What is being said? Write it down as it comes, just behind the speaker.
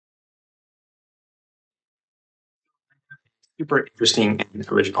Super interesting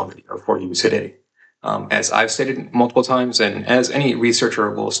and original video for you today. As I've stated multiple times, and as any researcher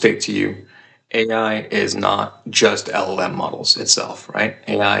will state to you, AI is not just LLM models itself, right?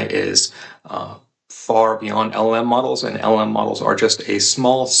 AI is far beyond LLM models, and LLM models are just a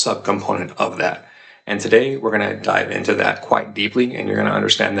small subcomponent of that. And today we're going to dive into that quite deeply, and you're going to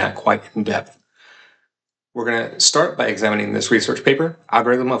understand that quite in depth. We're going to start by examining this research paper,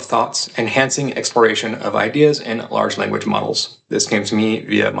 Algorithm of Thoughts, Enhancing Exploration of Ideas in Large Language Models. This came to me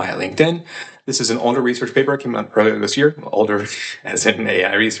via my LinkedIn. This is an older research paper. It came out earlier this year, older as in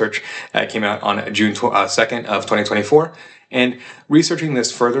AI research. It came out on June 2nd of 2024. And researching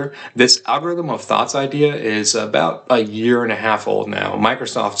this further, this algorithm of thoughts idea is about a year and a half old now.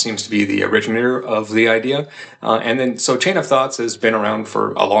 Microsoft seems to be the originator of the idea. So chain of thoughts has been around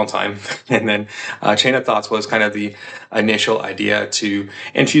for a long time. And then chain of thoughts was kind of the initial idea to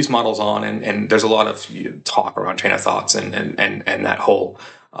infuse models on. And there's a lot of talk around chain of thoughts and that whole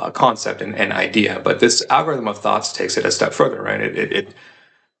concept and idea. But this algorithm of thoughts takes it a step further, right? It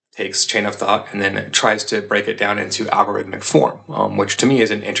takes chain of thought and then it tries to break it down into algorithmic form, which to me is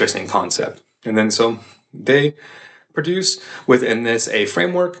an interesting concept. And then so they produce within this a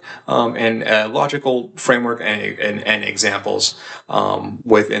framework and a logical framework and examples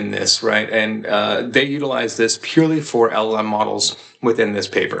within this, right? And they utilize this purely for LLM models within this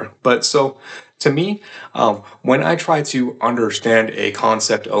paper. But so to me, when I try to understand a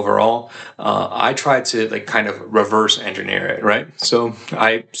concept overall, I try to kind of reverse engineer it, right? So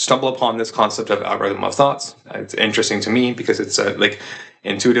I stumble upon this concept of algorithm of thoughts. It's interesting to me because it's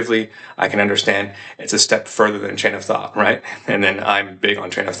intuitively I can understand it's a step further than chain of thought, right? And then I'm big on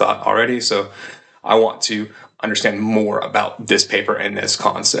chain of thought already, so I want to understand more about this paper and this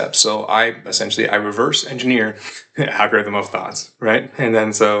concept. So I reverse engineer the algorithm of thoughts, right? And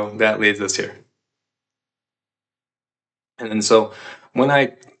then so that leads us here. And then so when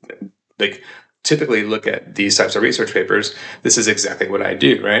I typically look at these types of research papers, this is exactly what I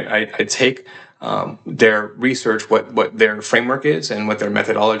do, right? I take their research, what their framework is and what their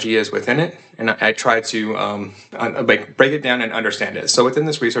methodology is within it, and I try to break it down and understand it. So within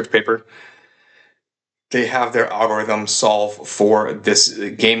this research paper, they have their algorithm solve for this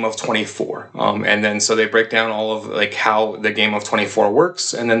game of 24. And then so they break down all of how the game of 24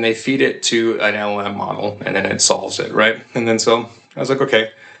 works, and then they feed it to an LLM model, and then it solves it, right? And then so I was like,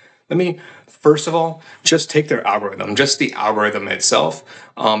 okay, let me first of all just take their algorithm, just the algorithm itself,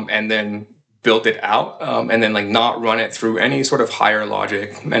 and then build it out, and then not run it through any sort of higher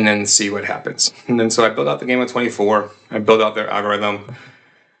logic, and then see what happens. And then so I built out the game of 24. I built out their algorithm.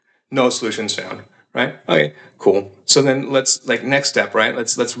 No solutions found. Right? Okay, cool. So then let's next step, right?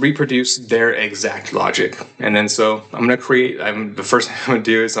 Let's reproduce their exact logic. And then so I'm gonna create. The first thing I'm gonna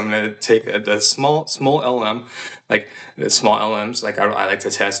do is I'm gonna take the small LLM, the small LLMs, I like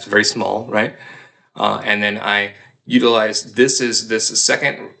to test very small, right? And then I utilize this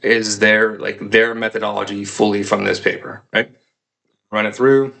second is their methodology fully from this paper, right? Run it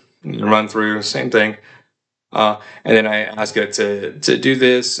through, run through, same thing. And then I ask it to do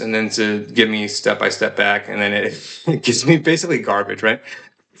this and then to give me step by step back. And then it gives me basically garbage, right?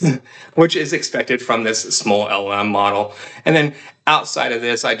 Which is expected from this small LLM model. And then outside of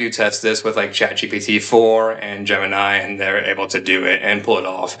this, I do test this with ChatGPT 4 and Gemini, and they're able to do it and pull it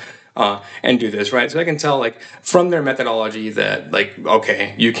off. And do this, right? So I can tell from their methodology that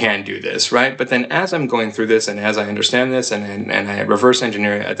okay, you can do this, right? But then as I'm going through this and as I understand this and I reverse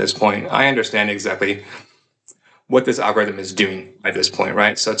engineer it at this point, I understand exactly what this algorithm is doing at this point,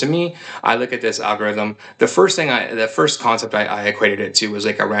 right? So to me, I look at this algorithm. The first concept I equated it to was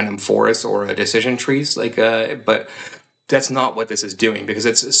a random forest or a decision trees, but that's not what this is doing because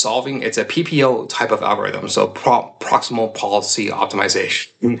it's a PPO type of algorithm, so proximal policy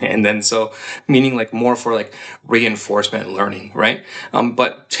optimization, and then so meaning more for reinforcement learning, right?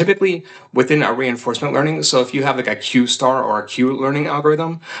 But typically within a reinforcement learning, so if you have a Q star or a Q learning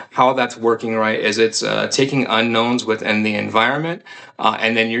algorithm, how that's working, right, is it's taking unknowns within the environment,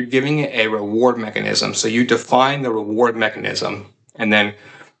 and then you're giving it a reward mechanism. So you define the reward mechanism, and then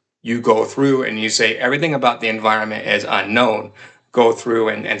you go through and you say everything about the environment is unknown. Go through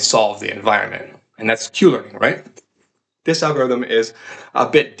and solve the environment. And that's Q learning, right? This algorithm is a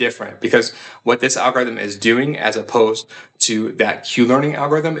bit different because what this algorithm is doing as opposed to that Q learning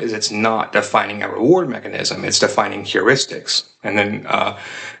algorithm is it's not defining a reward mechanism. It's defining heuristics. And then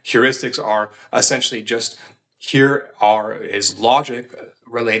heuristics are essentially just is logic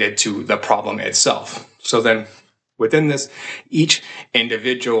related to the problem itself. So then within this, each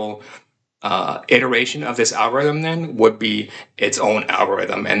individual iteration of this algorithm then would be its own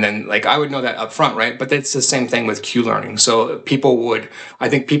algorithm. And then like I would know that up front, right? But it's the same thing with Q learning. So I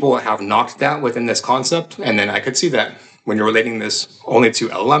think people would have knocked that within this concept. And then I could see that when you're relating this only to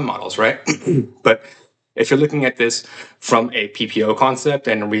LLM models, right? But if you're looking at this from a PPO concept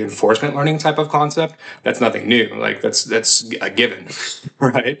and a reinforcement learning type of concept, that's nothing new. Like that's a given,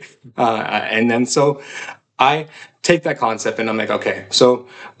 right? And then so I take that concept and I'm like, okay, so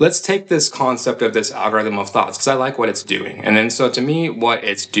let's take this concept of this algorithm of thoughts because I like what it's doing. And then so to me, what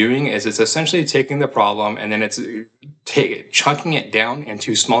it's doing is it's essentially taking the problem and then it's chunking it down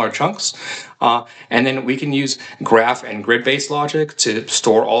into smaller chunks. And then we can use graph and grid-based logic to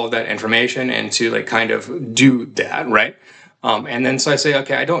store all of that information and to like kind of do that, right? And then so I say,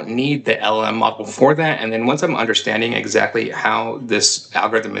 okay, I don't need the LLM model for that. And then once I'm understanding exactly how this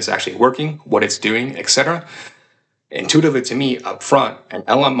algorithm is actually working, what it's doing, etc., intuitively to me up front, an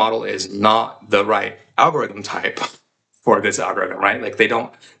LLM model is not the right algorithm type for this algorithm, right? Like they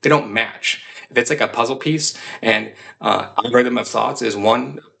don't match. If it's like a puzzle piece and algorithm of thoughts is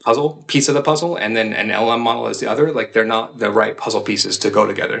one puzzle piece of the puzzle and then an LLM model is the other, like they're not the right puzzle pieces to go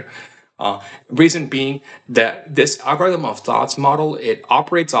together. Reason being that this algorithm of thoughts model, it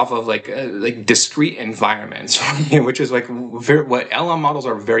operates off of like discrete environments, which is like what LLM models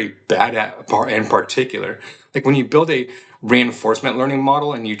are very bad at in particular. Like when you build a reinforcement learning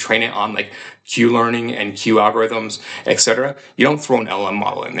model and you train it on like Q learning and Q algorithms, etc., you don't throw an LLM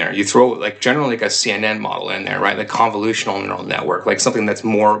model in there. You throw like generally like a CNN model in there, right? Like convolutional neural network, like something that's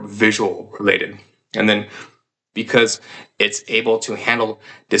more visual related. And then because it's able to handle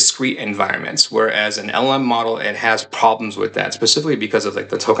discrete environments, whereas an LLM model, it has problems with that, specifically because of like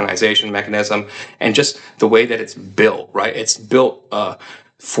the tokenization mechanism and just the way that it's built, right? It's built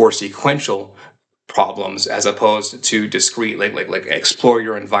for sequential problems as opposed to discrete, like explore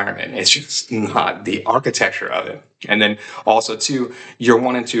your environment. It's just not the architecture of it. And then also too, you're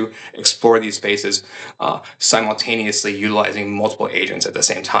wanting to explore these spaces simultaneously utilizing multiple agents at the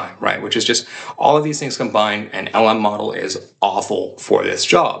same time, right? Which is just all of these things combined, an LM model is awful for this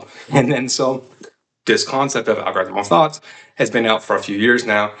job. And then so this concept of algorithm of thoughts has been out for a few years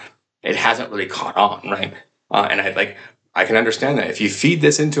now. It hasn't really caught on, right? And I can understand that if you feed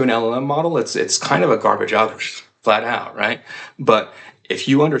this into an LLM model, it's kind of a garbage out, flat out, right? But if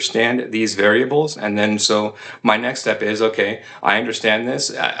you understand these variables, and then so my next step is, okay, I understand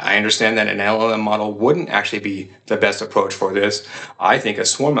this. I understand that an LLM model wouldn't actually be the best approach for this. I think a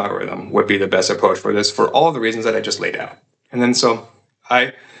swarm algorithm would be the best approach for this for all the reasons that I just laid out. And then so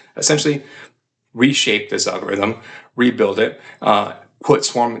I essentially reshape this algorithm, rebuild it, put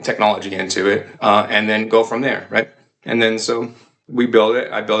swarm technology into it, and then go from there, right? And then so we build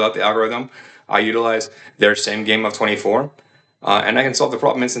it. I build out the algorithm. I utilize their same game of 24, and I can solve the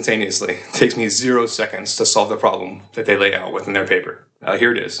problem instantaneously. It takes me 0 seconds to solve the problem that they lay out within their paper.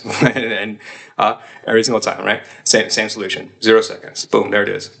 Here it is, and every single time, right? Same solution, 0 seconds. Boom, there it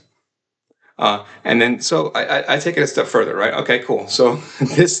is. And then so I take it a step further, right? Okay, cool. So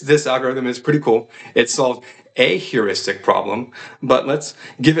this algorithm is pretty cool. It solved a heuristic problem, but let's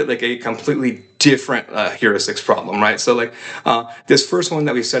give it like a completely different heuristics problem, right? So like this first one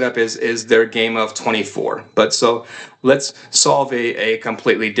that we set up is their game of 24. But so let's solve a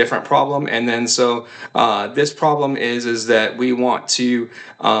completely different problem. And then so this problem is that we want to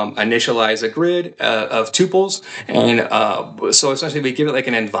initialize a grid of tuples. And so essentially we give it like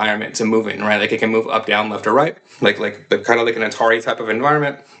an environment to move in, right? Like it can move up, down, left, or right, like kind of like an Atari type of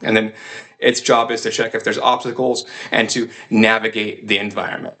environment. And then its job is to check if there's obstacles and to navigate the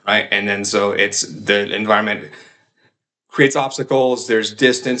environment, right? And then so it's the environment creates obstacles, there's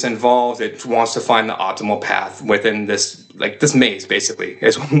distance involved, it wants to find the optimal path within this, like this maze basically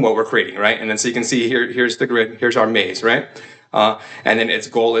is what we're creating, right? And then so you can see here's the grid, here's our maze, right? And then its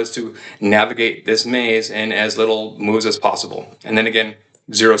goal is to navigate this maze in as little moves as possible. And then again,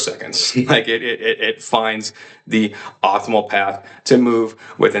 0 seconds. Like it finds the optimal path to move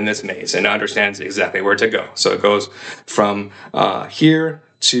within this maze and understands exactly where to go. So it goes from here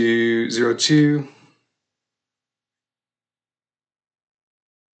to 0, 2,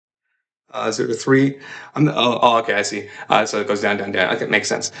 0 to 3. Okay, I see. So it goes down, down, down. Okay, it makes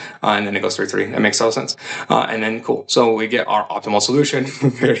sense. And then it goes through 3. That makes total sense. And then cool. So we get our optimal solution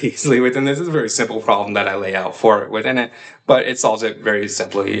very easily within this. It's a very simple problem that I lay out for it within it, but it solves it very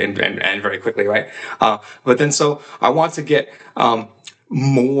simply and very quickly, right? But then so I want to get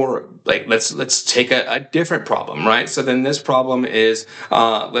more like let's take a different problem, right? So then this problem is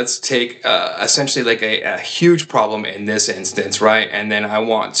let's take essentially like a huge problem in this instance, right? And then I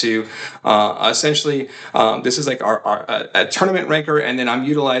want to essentially this is like our a tournament ranker, and then I'm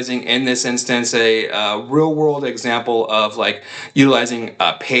utilizing in this instance a real world example of like utilizing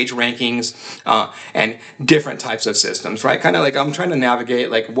page rankings and different types of systems, right? Kind of like I'm trying to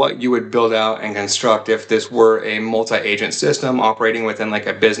navigate like what you would build out and construct if this were a multi-agent system operating within like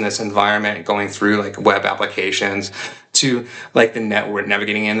a business environment, going through like web applications to like the network,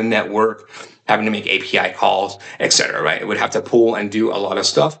 navigating in the network, having to make API calls, etc. Right? It would have to pull and do a lot of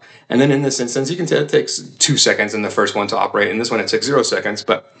stuff. And then in this instance, you can tell it takes 2 seconds in the first one to operate. In this one, it took 0 seconds,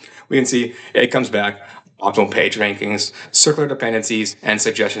 but we can see it comes back. Optimal page rankings, circular dependencies, and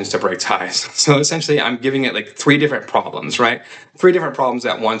suggestions to break ties. So essentially, I'm giving it like 3 different problems, right? 3 different problems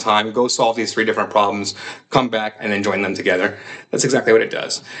at one time. Go solve these 3 different problems, come back, and then join them together. That's exactly what it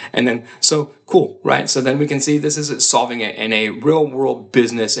does. And then, so cool, right? So then we can see this is solving it in a real world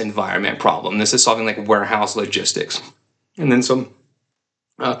business environment problem. This is solving like warehouse logistics. And then some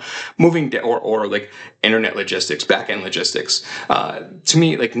moving or like internet logistics, back-end logistics. To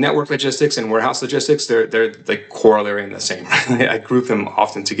me, like network logistics and warehouse logistics, they're like corollary and the same. I group them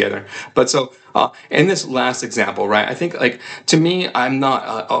often together. But so in this last example, right, I think like to me, I'm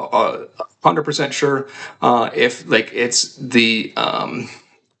not 100% sure if like it's the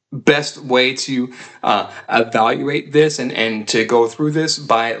best way to evaluate this and to go through this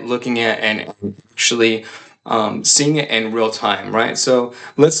by looking at and actually seeing it in real time, right? So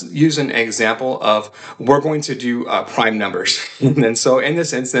let's use an example of we're going to do prime numbers. And then so in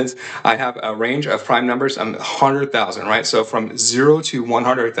this instance, I have a range of prime numbers, 100,000, right? So from 0 to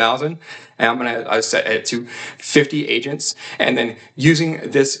 100,000, and I'm going to set it to 50 agents. And then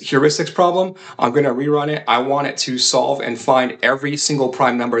using this heuristics problem, I'm going to rerun it. I want it to solve and find every single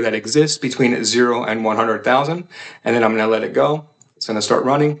prime number that exists between 0 and 100,000. And then I'm going to let it go. It's going to start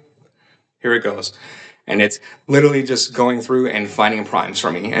running. Here it goes. And it's literally just going through and finding primes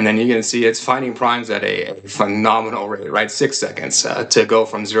for me. And then you can see it's finding primes at a phenomenal rate, right? 6 seconds to go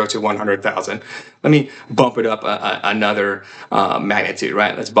from 0 to 100,000. Let me bump it up another magnitude,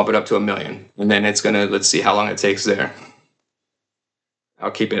 right? Let's bump it up to 1,000,000. And then it's going to, let's see how long it takes there.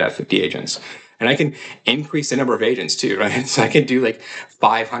 I'll keep it at 50 agents. And I can increase the number of agents too, right? So I can do like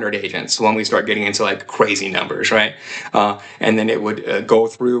 500 agents when we start getting into like crazy numbers, right? And then it would go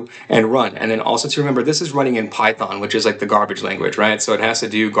through and run. And then also to remember, this is running in Python, which is like the garbage language, right? So it has to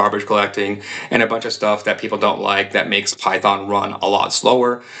do garbage collecting and a bunch of stuff that people don't like that makes Python run a lot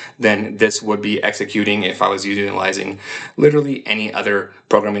slower than this would be executing if I was utilizing literally any other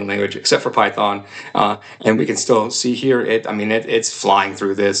programming language except for Python. And we can still see here, it's flying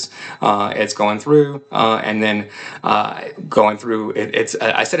through this. It's going through and then going through it.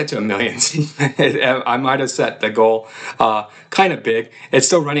 I set it to 1,000,000. I might have set the goal kind of big. It's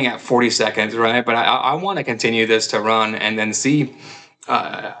still running at 40 seconds, right? But I want to continue this to run and then see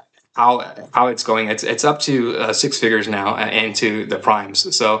how it's going. It's up to 6 figures now into the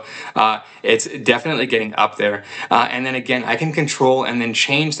primes, so it's definitely getting up there. And then again, I can control and then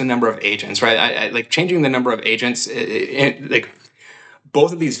change the number of agents, right? I like changing the number of agents. Like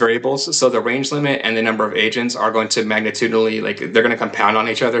both of these variables, so the range limit and the number of agents are going to magnitudinally, like they're going to compound on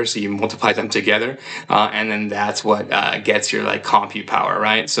each other. So you multiply them together, and then that's what gets your like compute power,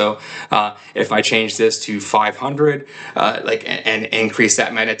 right? So if I change this to 500, and increase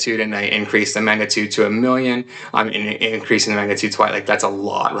that magnitude, and I increase the magnitude to 1,000,000, I'm increasing the magnitude twice. Like that's a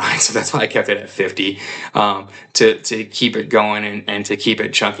lot, right? So that's why I kept it at 50 to keep it going and to keep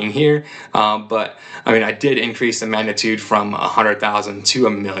it chunking here. But I mean, I did increase the magnitude from 100,000 to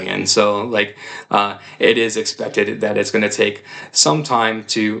 1,000,000. So like it is expected that it's going to take some time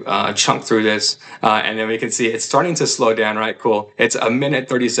to chunk through this. And then we can see it's starting to slow down, right? Cool. It's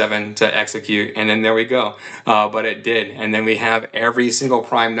 1:37 to execute. And then there we go. But it did. And then we have every single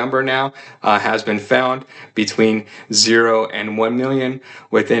prime number now has been found between 0 and 1,000,000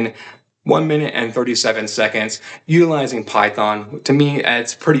 within 1 minute and 37 seconds utilizing Python. To me,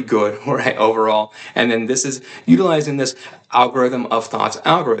 it's pretty good, right, overall. And then this is utilizing this algorithm of thoughts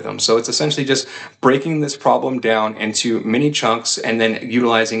algorithm. So it's essentially just breaking this problem down into mini chunks and then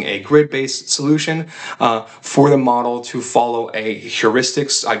utilizing a grid-based solution for the model to follow a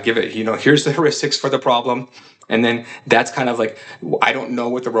heuristics. I give it, here's the heuristics for the problem. And then that's kind of like, I don't know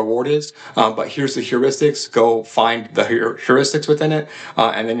what the reward is, but here's the heuristics. Go find the heuristics within it,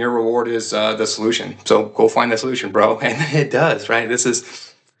 and then your reward is the solution. So go find the solution, bro. And it does, right? This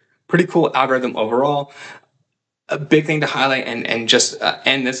is pretty cool algorithm overall. a big thing to highlight and just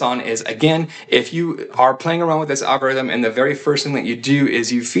end this on is, again, if you are playing around with this algorithm and the very first thing that you do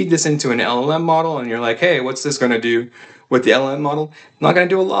is you feed this into an LLM model and you're like, hey, what's this going to do with the LLM model? Not going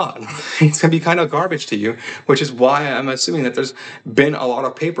to do a lot. It's going to be kind of garbage to you, which is why I'm assuming that there's been a lot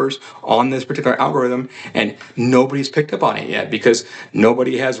of papers on this particular algorithm and nobody's picked up on it yet because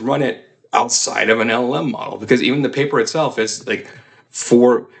nobody has run it outside of an LLM model, because even the paper itself is like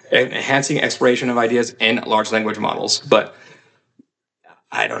for enhancing exploration of ideas in large language models. But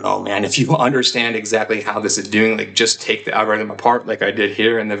I don't know, man, if you understand exactly how this is doing, like just take the algorithm apart like I did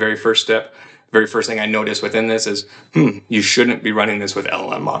here in the very first step. Very first thing I noticed within this is, you shouldn't be running this with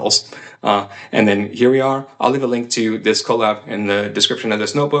LLM models. And then here we are. I'll leave a link to this collab in the description of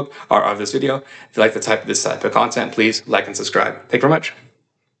this notebook or of this video. If you like this type of content, please like and subscribe. Thank you very much.